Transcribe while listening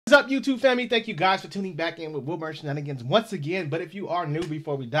What's up, YouTube family? Thank you guys for tuning back in with Wilbur Shenanigans once again. But if you are new,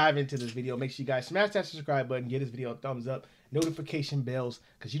 before we dive into this video, make sure you guys smash that subscribe button, give this video a thumbs up, notification bells,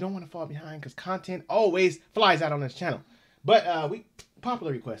 because you don't want to fall behind, because content always flies out on this channel. But we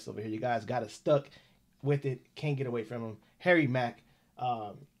popular requests over here. You guys got us stuck with it. Can't get away from him. Harry Mack.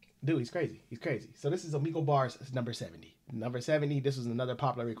 Dude, he's crazy. He's crazy. So this is Omegle Bars number 70. Number 70, this was another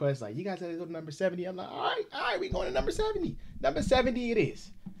popular request. Like, you guys gotta go to number 70. I'm like, all right, we going to number 70. Number 70 it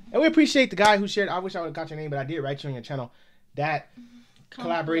is. And we appreciate the guy who shared. I wish I would have got your name, but I did write you on your channel. That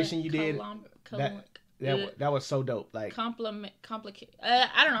collaboration you did, that was so dope. Like I don't know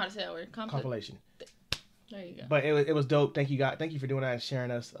how to say that word. Compilation. There you go. But it was dope. Thank you, guys. Thank you for doing that and sharing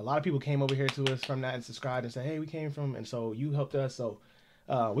us. A lot of people came over here to us from that and subscribed and said, hey, we came from, and so you helped us. So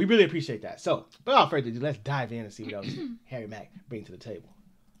we really appreciate that. So without further ado, let's dive in and see what else Harry Mack brings to the table.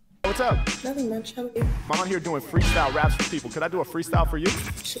 What's up? Nothing much. How about you? I'm out here doing freestyle raps for people. Could I do a freestyle for you?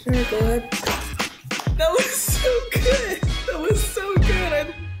 Sure, go ahead. That was so good. That was so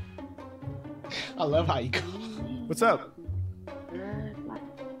good. I love how you go. What's up?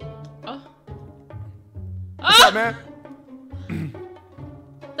 Oh. What's up, man?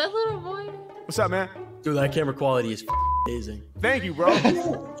 That little boy. What's up, man? Dude, that camera quality is amazing. Thank you, bro.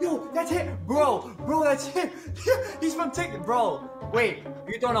 Yo, that's it, bro, that's it. He's from TikTok, bro. Wait,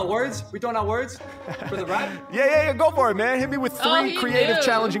 you throwing out words? We throwing out words for the rap? Yeah, go for it, man. Hit me with three creative,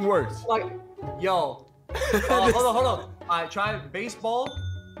 challenging words. Like, yo, hold on. I tried baseball.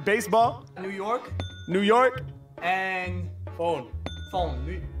 Baseball. New York. New York. And phone.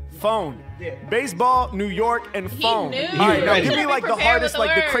 Phone. Yeah. Baseball, New York, and phone. He knew. All right, now He give me like the hardest,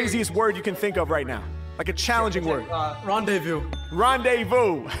 like the words. craziest word you can think of right now. Like a challenging word. Rendezvous.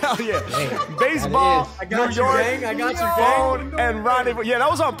 Rendezvous. Hell yeah. Baseball, New York, gang. I got you, phone, and rendezvous. Yeah, that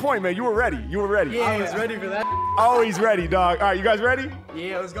was on point, man. You were ready. Yeah, I was ready for that. Oh, he's ready, dog. All right, you guys ready?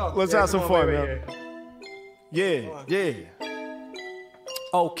 Yeah, let's go. Let's have some fun, man. Yeah.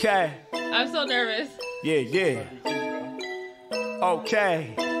 Okay. I'm so nervous. Yeah.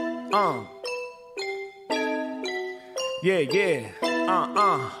 Okay. Yeah.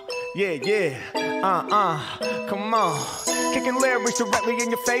 Come on. Kicking lyrics directly in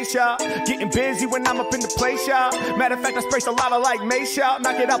your face, y'all. Getting busy when I'm up in the place, y'all. Matter of fact, I spray a lot of like Mace, y'all.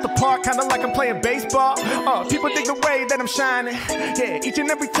 Knock it out the park, kinda like I'm playing baseball. People dig the way that I'm shining. Yeah, each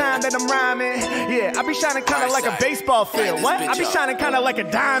and every time that I'm rhyming. Yeah, I be shining kinda like a baseball field. What? I be shining kinda like a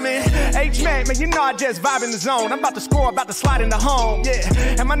diamond. H-Man, man, you know I just vibe in the zone. I'm about to score, about to slide into home. Yeah,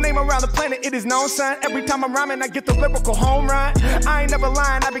 and my name around the planet, it is known, son. Every time I'm rhyming, I get the lyrical home run. I ain't never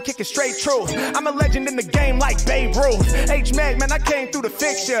lying, I be kicking straight truth. I'm a legend in the game like Babe Ruth. H-Mac, man, I came through the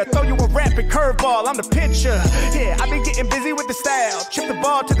fixture. Throw you a rapid curveball, I'm the pitcher. Yeah, I be getting busy with the style. Chip the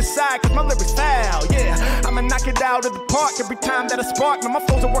ball to the side, cause my lyrics foul. Yeah, I'ma knock it out of the park every time that I spark. Man, my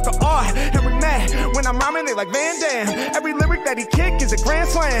flow's a work of art. Harry Mack, when I'm rhyming, they like Van Damme. Every lyric that he kick is a grand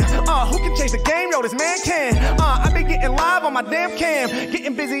slam. Who can change the game? Yo, this man can. I be getting live on my damn cam.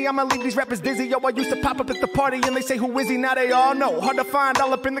 Getting busy, I'ma leave these rappers dizzy. Yo, I used to pop up at the party and they say, who is he? Now they all know. Hard to find,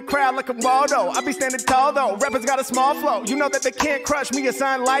 all up in the crowd like a Waldo. I be standing tall though, rappers got a small flow. You know that they can't crush me, it's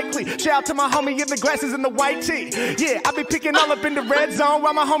unlikely. Shout out to my homie in the glasses and the white tee. Yeah, I be picking all up in the red zone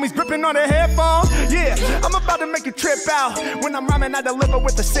while my homies gripping on their headphones. Yeah, I'm about to make you trip out. When I'm rhyming, I deliver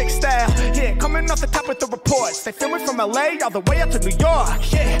with a sick style. Yeah, coming off the top with the reports. They film me from LA all the way up to New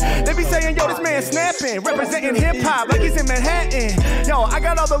York. Yeah, they be saying, yo, this man snapping, representing hip-hop like he's in Manhattan. Yo, I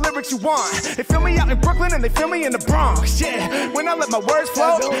got all the lyrics you want. They film me out in Brooklyn and they film me in the Bronx. Yeah, when I let my words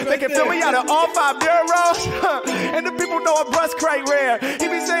flow, they can film me out of all 5 bureaus. And the people know I bust quite rare. He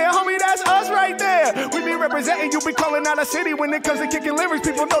be saying, homie, that's us right there. We be representing, you be calling out a city. When it comes to kicking lyrics,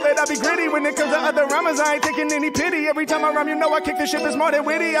 people know that I be gritty. When it comes to other rhymers, I ain't taking any pity. Every time I rhyme, you know I kick the shit that's more than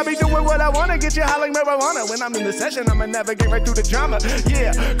witty. I be doing what I wanna, get you high like marijuana. When I'm in the session, I'ma navigate right through the drama.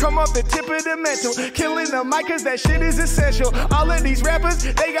 Yeah, come off the tip of the mental. Killing the mic, cause that shit is essential. All of these rappers,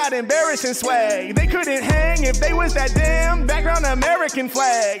 they got embarrassing swag. They couldn't hang if they was that damn background American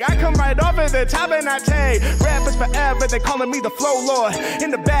flag. I come right off at the top and I tag. Rappers forever, they calling me the flow lord.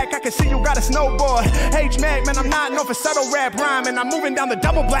 In the back, I can see you got a snowboard. H-Mac, man, I'm not known for subtle rap rhyming. I'm moving down the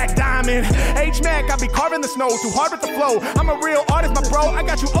double black diamond. H-Mac, I be carving the snow, too hard with the flow. I'm a real artist, my bro. I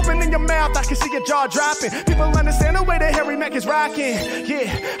got you open in your mouth, I can see your jaw dropping. People understand the way that Harry Mack is rocking.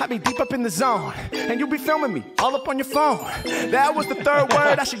 Yeah, I be deep up in the zone, and you be filming me all up on your phone. That was the third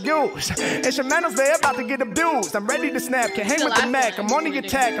word I should use. Instrumentals, they about to get abused. I'm ready to snap, can hang with the Mac. I'm on the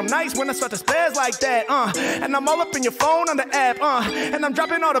attack, I'm nice when I start to spaz like that. And I'm all up in your phone on the app. And I'm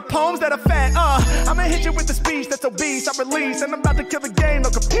dropping all the poems that are fat. I'ma hit you with the speech that's obese. I release, and I'm about to kill the game, no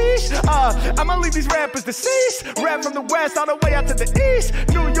capiche. I'ma leave these rappers deceased. Rap from the west all the way out to the east.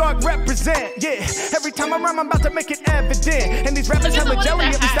 New York represent, yeah. Every time I rhyme, I'm about to make it evident. And these rappers hella jelly,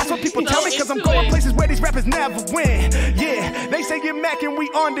 at least that's what people tell me, cause I'm going places where these rappers never win. Yeah, they say you're Mac and we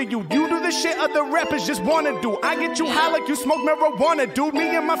onto you. You do the shit other rappers just wanna do. I get you high like you smoke marijuana, dude.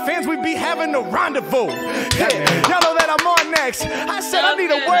 Me and my fans, we be having a rendezvous. Yeah, y'all know that I'm on next. I said I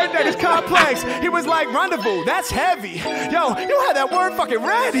need a word that is complex. He was like, rendezvous, that's heavy. Yo, you had that word fucking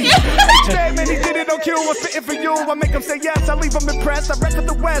ready. Hey, man, he did it on cue, I'm fitting for you. I make him say yes, I leave him impressed. I rest with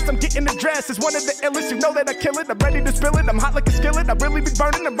the West, I'm getting the dress. It's one of the illest, you know that I kill it. I'm ready to spill it, I'm hot like a skillet. I really be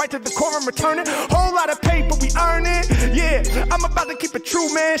burning, I'm right to the core, I'm returning. Whole lot of paper, we earn it. Yeah, I'm about to keep it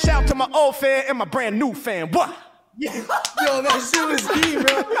true, man. Shout out to my old fan and my brand new fan. What? Yeah. Yo, that shit was key,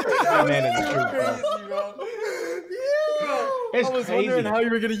 bro. That man is the truth, bro. It's I was crazy. wondering how you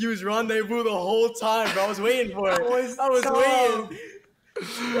were gonna use rendezvous the whole time, bro. I was waiting for it. I was waiting.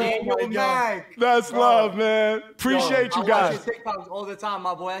 Oh my god. That's love, man. Appreciate you guys. I watch your TikToks all the time,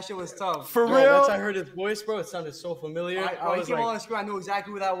 my boy. That shit was tough. For Bro, real? once I heard his voice, bro, it sounded so familiar. When he came on the screen, I knew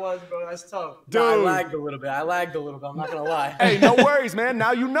exactly who that was, bro. That's tough. Dude. I lagged a little bit. I'm not gonna lie. Hey, no worries, man.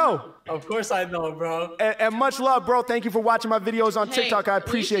 Now you know. Of course I know, bro. And much love, bro. Thank you for watching my videos on Hey, TikTok. I we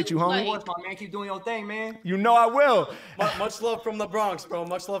appreciate should, you, homie. Of course, my man. Keep doing your thing, man. You know I will. Much love from the Bronx, bro.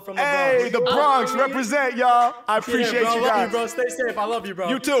 Much love from the Hey, Bronx. the Bronx represent, y'all. I appreciate bro, you love guys. you, bro. Stay safe. I love you, bro.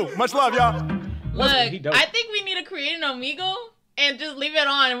 You too. Much love, y'all. Look, He dope. I think we need to create an Omegle and just leave it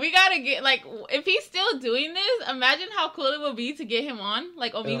on. We gotta get, like, if he's still doing this, imagine how cool it would be to get him on,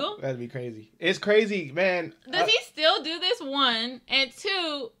 like, Omegle. That'd be crazy. It's crazy, man. Does he still do this, one? And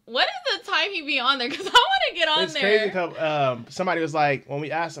two, what is the time he be on there? Because I want to get on It's there. crazy because somebody was like, when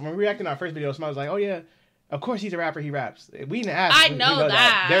we asked him, when we reacted to our first video, somebody was like, oh yeah, of course he's a rapper, he raps. We didn't ask. I we know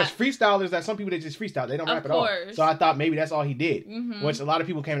that. There's freestylers that some people that just freestyle. They don't Of rap at all. course. So I thought maybe that's all he did. Mhm. Which a lot of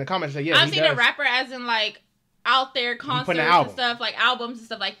people came in the comments and said, yeah, I've he seen does. a rapper as in, like, out there concerts an and album. stuff, like albums and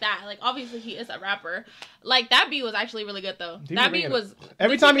stuff like that. Like, obviously he is a rapper. Like, that beat was actually really good though. He That be beat bringing was.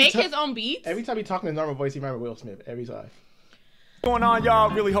 Every Did time he he make ta- his own beats? Every time he talking in normal voice, he remember Will Smith. Every time. What's going on,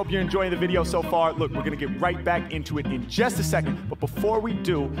 y'all? Really hope you're enjoying the video so far. Look, we're gonna get right back into it in just a second. But before we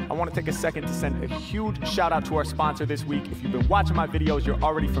do, I want to take a second to send a huge shout out to our sponsor this week. If you've been watching my videos, you're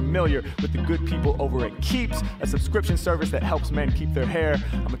already familiar with the good people over at Keeps, a subscription service that helps men keep their hair.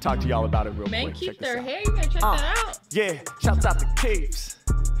 I'm gonna talk to y'all about it real Men quick. keep Check this their out. hair. You gotta check that out. Yeah, shouts out to Keeps.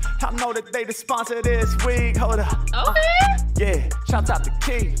 I know that they the sponsor this week. Hold up. Okay. Yeah, shouts out to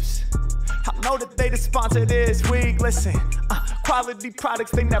Keeps. I know that they the sponsor this week. Listen, quality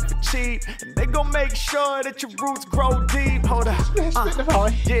products, they never cheap. And they gon' make sure that your roots grow deep. Hold up.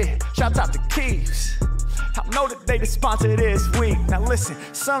 Yeah, shouts out to Keeps. I know that they the sponsor this week. Now listen,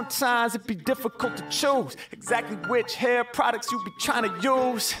 sometimes it be difficult to choose exactly which hair products you be trying to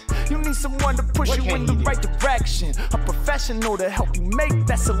use. You need someone to push you in the right direction. A professional to help you make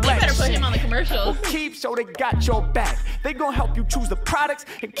that selection. You better put him on the commercials. Well, Keep so they got your back. They gon' help you choose the products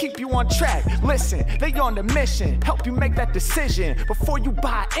and keep you on track. Listen, they on the mission, help you make that decision. Before you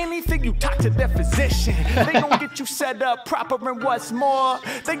buy anything, you talk to their physician. They gon' get you set up proper and what's more,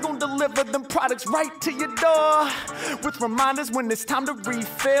 they gon' deliver them products right to your door. With reminders when it's time to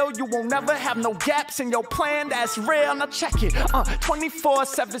refill. You won't ever have no gaps in your plan, that's real. Now check it,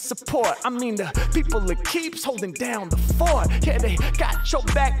 24/7 support. I mean the people that keeps holding down the fort. Yeah, they got your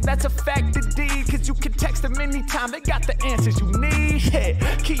back, that's a fact indeed. Cause you can text them anytime, they got the answers you need. Yeah,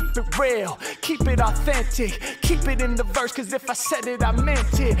 keep it real, keep it authentic. Keep it in the verse, cause if I said it, I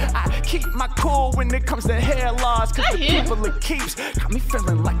meant it. I keep my cool when it comes to hair loss. Cause the people that keeps got me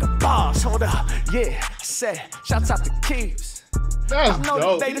feeling like a boss. Hold up, yeah, I said, shouts out to Keeps. That's I know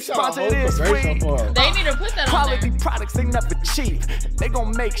dope. that they You the shot a sponsor whole this commercial week. for him. They need to put that on Quality there. products, they never cheap. They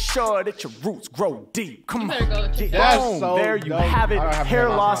gon' make sure that your roots grow deep. Come You on. better go check Yeah, that out. boom. That's so There you dope. have it. I don't have Hair hair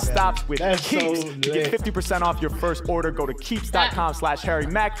loss loss on that. stops with That's Keeps. so To get lit. 50% off your first order, go to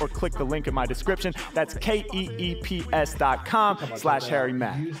keeps.com/HarryMack or click the link in my description. That's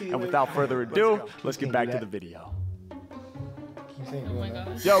KEEPS.com/HarryMack. And without further ado, let's get back to the video. Keep saying Oh my that.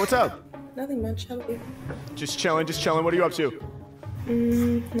 gosh. Yo, what's up? Nothing much. How about you? Just chilling, just chilling. What are you up to?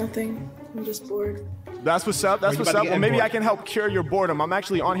 Nothing. I'm just bored. That's what's up. That's you what's about to up. get Well, maybe bored? I can help cure your boredom. I'm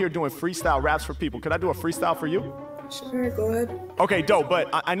actually on here doing freestyle raps for people. Could I do a freestyle for you? Sure, go ahead. Okay, dope. But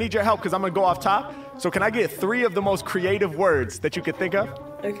I need your help because I'm gonna go off top. So can I get 3 of the most creative words that you could think of?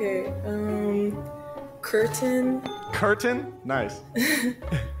 Okay. Curtain. Curtain. Nice.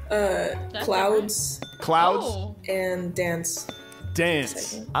 That's Clouds Clouds. Oh. and dance. Dance.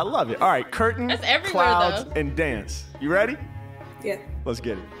 Second. I love it. All right, curtain. That's everywhere, clouds, though. and dance. You ready? Yeah. Let's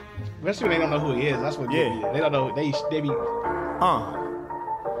get it. Especially when they don't know who he is. That's what. Yeah. They don't know. They be.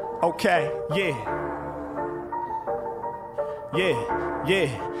 Okay. Yeah.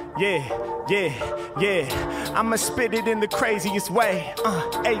 Yeah. yeah. I'ma spit it in the craziest way.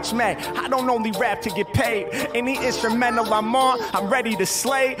 H-Mack, I don't only rap to get paid. Any instrumental I'm on, I'm ready to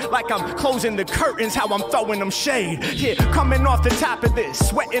slay. Like I'm closing the curtains, how I'm throwing them shade. Yeah, coming off the top of this,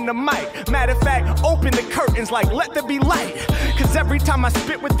 sweating the mic. Matter of fact, open the curtains like let there be light. Cause every time I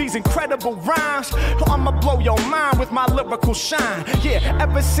spit with these incredible rhymes, I'ma blow your mind with my lyrical shine. Yeah,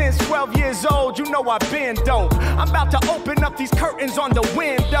 ever since 12 years old, you know I've been dope. I'm about to open up these curtains on the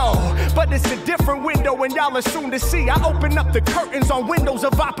window, but it's a different window and y'all are soon to see. I open up the curtains on windows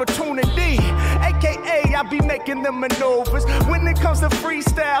of opportunity, aka I be making the maneuvers. When it comes to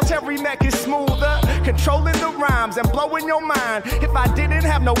freestyles, Harry Mack is smoother, controlling the rhymes and blowing your mind. If I didn't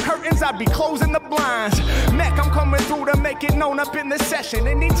have no curtains, I'd be closing the blinds. Mack, I'm coming through to make it known up in the session.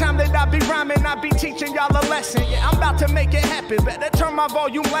 Anytime that I be rhyming, I be teaching y'all a lesson. Yeah, I'm about to make it happen, better turn my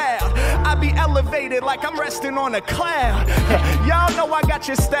volume loud. I be elevated like I'm resting on a cloud. Y'all know I got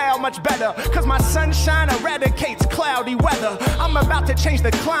your style much better, cause my sunshine eradicates cloudy weather. I'm about to change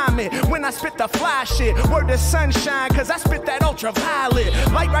the climate when I spit the fly shit. Word to sunshine, cause I spit that ultraviolet.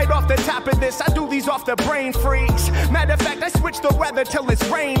 Light right off the top of this, I do these off the brain freeze. Matter of fact, I switch the weather till it's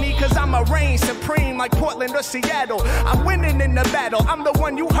rainy, cause I'm a reign supreme like Portland or Seattle. I'm winning in the battle, I'm the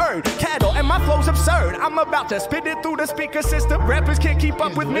one you heard, cattle, and my flow's absurd. I'm about to spit it through the speaker system. Rappers can't keep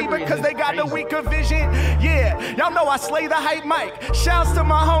up with me because they got a weaker vision. Yeah, y'all know I slay the hype mic. Shouts to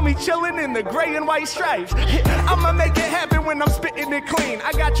my homie chillin' in the gray and white stripes. I'ma make it happen when I'm spitting it clean.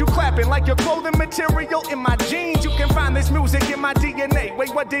 I got you clapping like your clothing material in my jeans. You can find this music in my DNA.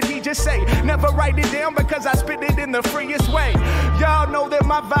 Wait, what did he just say? Never write it down because I spit it in the freest way. Y'all know that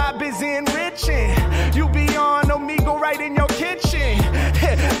my vibe is enriching. You be on Omegle right in your kitchen.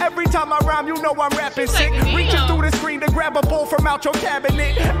 Every time I rhyme, you know I'm rapping sick. Reaching through the screen to grab a bowl from out your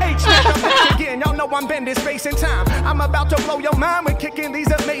cabinet. H-Mack, I'm back again. Y'all know I'm bending space and time. I'm about to blow your mind with kicking these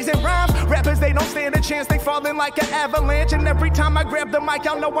amazing rhymes. Rappers, they don't stand a chance. They falling like an avalanche. And every time I grab the mic,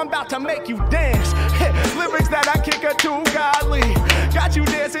 y'all know I'm about to make you dance. Lyrics that I kick are too godly. Got you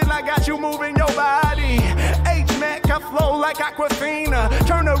dancing, I got you moving your body. H-Mack, I flow like Aquafina.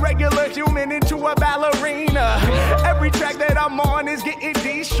 Turn a regular human into a ballerina. Every track that I'm on is getting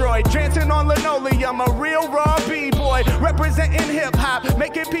destroyed. Dancing on linoleum, a real raw b-boy. Representing hip-hop,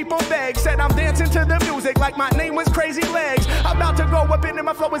 making people beg. Said I'm dancing to the music like my name was Crazy Legs. I'm about to go up in it,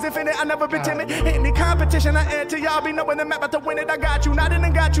 my flow is infinite. I never been timid. Any competition I enter, y'all be knowing I'm about to win it. I got you nodding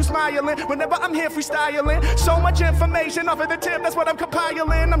and got you smiling. Whenever I'm here freestyling, so much information off of the tip, that's what I'm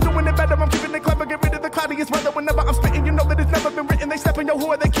compiling. I'm doing it better, I'm keeping it clever. Get rid of the cloudiest weather. Whenever I'm spitting, you know that it's never been written. They stepping, yo,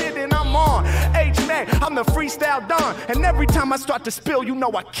 who are they kidding? I'm on H-Mack, I'm the freestyle don. And every time I start to spill, you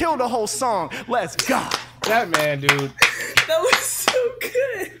know I kill the whole song. Let's go. That man, dude. That was so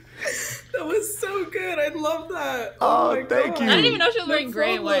good. That was so good. I love that. Oh, my thank God. you. I didn't even know she was wearing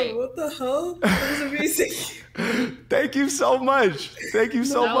gray and white. What the hell? That was amazing. Thank you so much. Thank you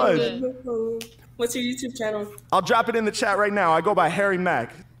so That was much. good. What's your YouTube channel? I'll drop it in the chat right now. I go by Harry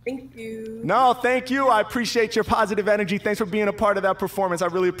Mack. Thank you. No, thank you. I appreciate your positive energy. Thanks for being a part of that performance. I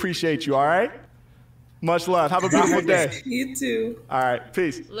really appreciate you, all right? Much love. Have a beautiful day. You too. All right,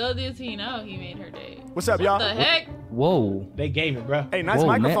 peace. Little did he know he made her day. What's up, What y'all? the heck? Whoa. They gave it, bro. Hey, nice Whoa,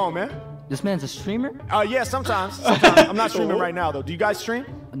 microphone, man. This man's a streamer? Yeah, sometimes. I'm not streaming right now, though. Do you guys stream?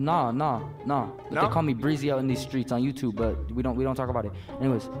 Nah. No? They call me Breezy out in these streets on YouTube, but we don't talk about it.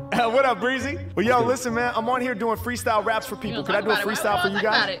 Anyways. What up, Breezy? Well, yo, listen, man. I'm on here doing freestyle raps for people. Could I do a freestyle for you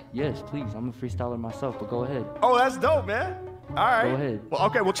guys? Yes, please. I'm a freestyler myself, but go ahead. Oh, that's dope, man. All right. Go ahead. Well,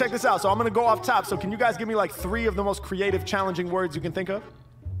 okay, well, check this out. So I'm going to go off top. So can you guys give me like 3 of the most creative, challenging words you can think of?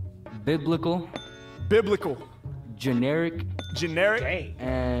 Biblical, Generic, Dang.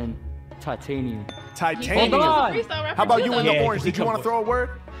 and titanium. titanium. Hold on. How about you in the Yeah, orange? Did you want to throw a word?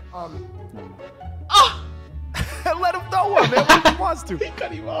 Oh! Let him throw one, man. What he wants to.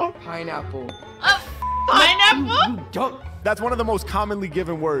 Cut him off. Pineapple. Pineapple? That's one of the most commonly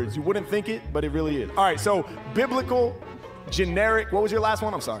given words. You wouldn't think it, but it really is. All right, so biblical, generic. What was your last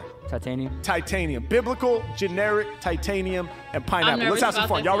one? I'm sorry. Titanium? Titanium. Biblical, generic, titanium, and pineapple. nervous Let's have some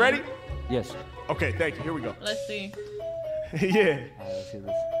about fun. this Y'all one. ready? Yes. Okay, thank you. Here we go. Let's see. Yeah. All right, let's hear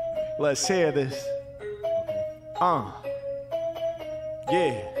this. Let's hear this.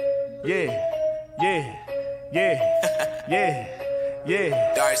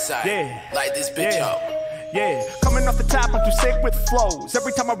 Yeah. Dark side. Yeah. Light this bitch Yeah. up. Yeah, coming off the top, I'm too sick with flows.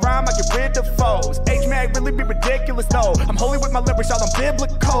 Every time I rhyme, I get rid of foes. H-Mack really be ridiculous though. I'm holy with my lyrics, y'all I'm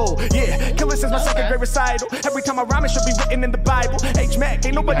biblical. Yeah, killer since my second grade recital. Every time I rhyme, it should be written in the Bible. H-Mack,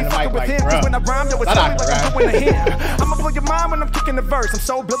 ain't nobody fucking with him. Cause when I rhyme, yo, it's only like I'm doing a hymn. I'ma blow your mind when I'm kicking the verse. I'm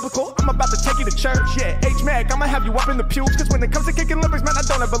so biblical, I'm about to take you to church. Yeah, H-Mack, I'ma have you up in the pews. Cause when it comes to kicking lyrics, man, I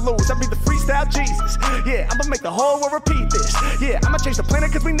don't ever lose. I be the freestyle Jesus. Yeah, I'ma make the whole world repeat this. Yeah, I'ma change the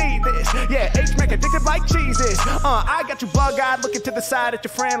planet cause we need this. Yeah, H-Mack addicted like Jesus. I got you bug-eyed looking to the side at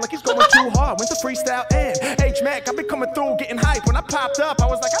your friend like he's going too hard. When the freestyle end, H-Mack, I been coming through getting hype. When I popped up, I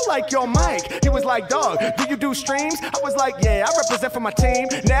was like, I like your mic. He was like, dog, do you do streams? I was like, yeah, I represent for my team.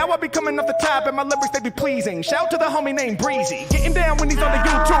 Now I be coming off the top and my lyrics, they be pleasing. Shout to the homie named Breezy, getting down when he's on the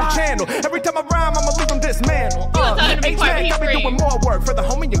YouTube channel. Every time I rhyme, I'ma leave him dismantled. H-Mack, I be doing more work for the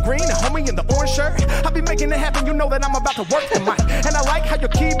homie in green, the homie in the orange shirt. I be making it happen, you know that I'm about to work the mic. And I like how your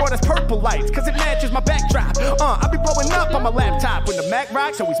keyboard has purple lights, cause it matches my backdrop. I be blowing up on my laptop when the Mac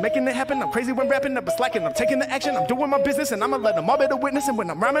rocks, always making it happen. I'm crazy when rapping, I'm slacking, I'm taking the action, I'm doing my business, and I'ma let them all be the witness. And when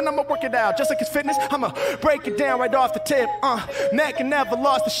I'm rhyming, I'ma work it out just like it's fitness. I'ma break it down right off the tip. Mac and never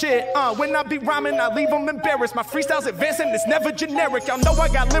lost the shit. When I be rhyming, I leave them embarrassed. My freestyle's advancing, it's never generic. Y'all know I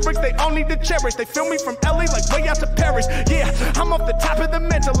got lyrics, they all need to cherish. They feel me from LA like way out to Paris. Yeah, I'm off the top of the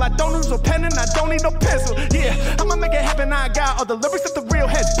mental. I don't use a pen and I don't need no pencil. Yeah, I'ma make it happen. I got all the lyrics that the real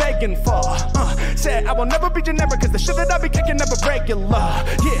heads begging for. Said I will never be generic, cause the shit that I be kicking never regular.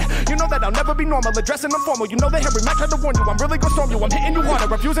 Yeah, you know that I'll never be normal, addressing them formal. You know that Harry Mack had to warn you, I'm really gonna storm you. I'm hitting you harder,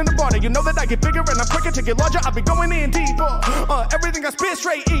 refusing the border. You know that I get bigger and I'm quicker to get larger. I be going in deeper. Everything I spit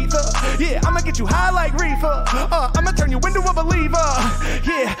straight ether. Yeah, I'ma get you high like reefer. I'ma turn you into a believer.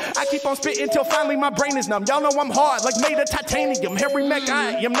 Yeah, I keep on spitting till finally my brain is numb. Y'all know I'm hard like made of titanium. Harry Mack,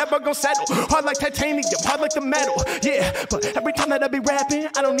 I am never gonna settle. Hard like titanium, hard like the metal. Yeah, but every time that I be rapping,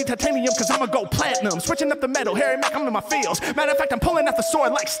 I don't need titanium cause I'ma go platinum. Switching up the metal, Harry Mack, I'm in my feels. Matter of fact, I'm pulling out the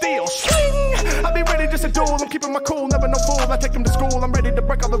sword like steel. I be ready just to duel. I'm keeping my cool, never no fool. I take him to school, I'm ready to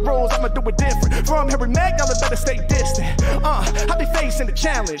break all the rules. I'ma do it different. From Harry Mack, y'all better stay distant. I be facing the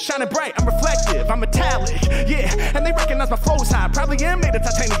challenge, shining bright, I'm reflective, I'm metallic. Yeah, and they recognize my flow's high. Probably am made of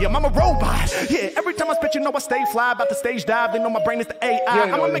titanium, I'm a robot. Yeah, every time I spit, you know I stay fly. About the stage dive, they know my brain is the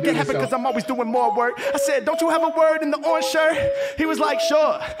AI. I'ma make it happen cause I'm always doing more work. I said, don't you have a word in the orange shirt? He was like,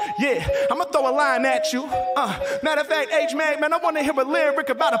 sure. Yeah, I'ma throw a line at you. Matter of fact, H-Mack, man, I wanna hear a lyric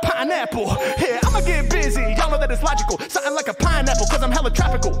about a pineapple. Yeah, I'ma get busy, y'all know that it's logical. Something like a pineapple, cause I'm hella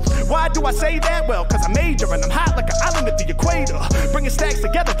tropical. Why do I say that? Well, cause I'm major and I'm hot like an island at the equator. Bringing stacks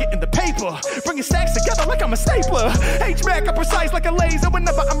together, getting the paper. Bringing stacks together like I'm a stapler. H-Mack, I'm precise like a laser.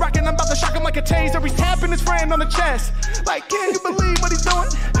 Whenever I'm rocking, I'm about to shock him like a taser. He's tapping his friend on the chest. Like, can you believe what he's doing?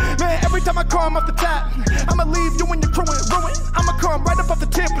 Man, every time I come off the top, I'ma leave you and your crew in ruin. I'ma come right up off the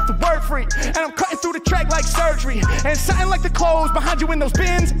tip with the word free. And I'm cutting through the track like surgery. And something like the clothes behind you in those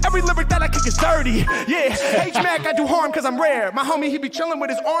bins. Every lyric that I kick is dirty. Yeah, H-Mack, I do harm cause I'm rare. My homie, he be chilling with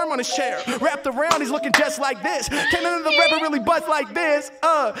his arm on his chair. Wrapped around, he's looking just like this. Can't none of the rapper really buzz like this.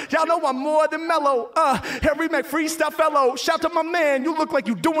 Y'all know I'm more than mellow. Harry Mack freestyle fellow. Shout to my man, you look like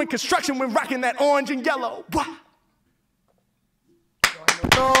you doing construction when rocking that orange and yellow.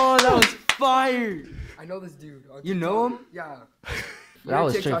 Oh, that was fire. I know this dude. You know him? Yeah. That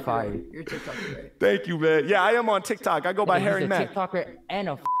was straight fire. You're a TikToker, right? Thank you, man. Yeah, I am on TikTok. I go by Harry Mack. He's a TikToker and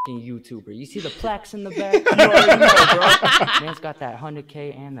a fucking YouTuber. You see the plaques in the back? You already know, bro. Man's got that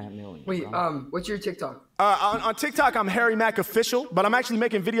 100K and that million. Wait, bro. what's your TikTok? On TikTok, I'm Harry Mack Official, but I'm actually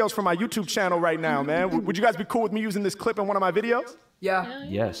making videos for my YouTube channel right now, man. Would you guys be cool with me using this clip in one of my videos? Yeah.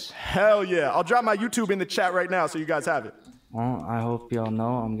 Yes. Hell yeah. I'll drop my YouTube in the chat right now so you guys have it. Well, I hope y'all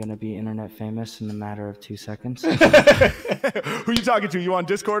know I'm gonna be internet famous in a matter of 2 seconds. Who you talking to? You on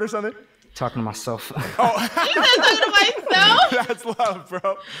Discord or something? Talking to myself. Oh. You said talking to myself? That's love,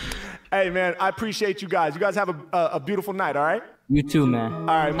 bro. Hey, man, I appreciate you guys. You guys have a beautiful night, all right? You too, man. All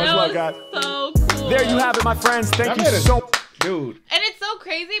right, much love, guys. So cool. There you have it, my friends. Thank you so much. Dude. And it's so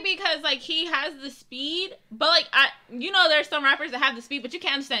crazy because like he has the speed, but like there's some rappers that have the speed, but you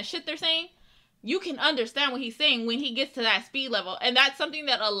can't understand shit they're saying. You can understand what he's saying when he gets to that speed level, and that's something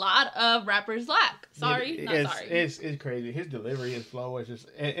that a lot of rappers lack. Sorry. It's crazy. His delivery, his flow is just,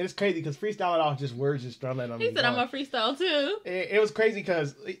 and it's crazy because freestyling off just words just thrown at him. He said, "I'm a freestyle too." It was crazy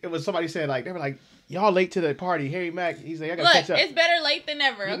because it was somebody said like they were like, "Y'all late to the party." Harry Mack, he's like, "I gotta catch up." It's better late than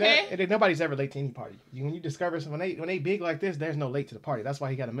never. Okay. And nobody's ever late to any party. When you discover when they big like this, there's no late to the party. That's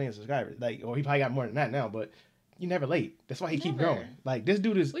why he got 1 million subscribers. Like, or he probably got more than that now, but. you're never late. That's why he keep Never. growing. Like this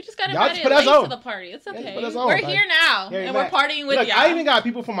dude is. We just got y'all invited put us late on. to the party. It's Yeah, okay. put us on. We're Like, here now, Harry and Mack. we're partying with Look, y'all. I even got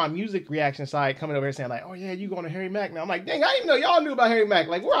people from my music reaction side coming over here saying like, "Oh yeah, you going to Harry Mack now?" I'm like, "Dang, I didn't know y'all knew about Harry Mack.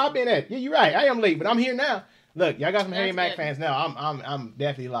 Like, where I been at? Yeah, you're right. I am late, but I'm here now. Look, y'all got some Harry That's Mack good. fans now. I'm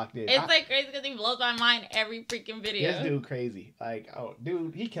definitely locked in. It's like crazy because he blows my mind every freaking video. This dude crazy. Like, oh,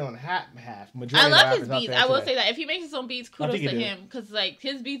 dude, he killing half. I Majority of love the his rappers out beats. there I will today. say that if he makes his own beats, kudos think he to do. him because like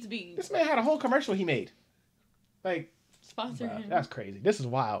his beats be This man had a whole commercial he made. Like, sponsor bruh, him. that's crazy. This is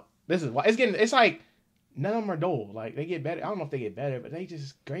wild. This is wild. It's like none of them are dull. Like they get better. I don't know if they get better, but they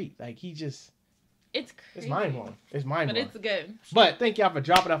just great. Like he just. It's crazy. It's mind blowing. It's mind But blowing. it's good. But thank y'all for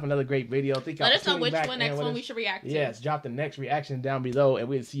dropping off another great video. Thank y'all Let for us know tuning which back one in next with one us. we should react to. Yes, drop the next reaction down below, and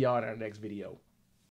we'll see y'all in our next video.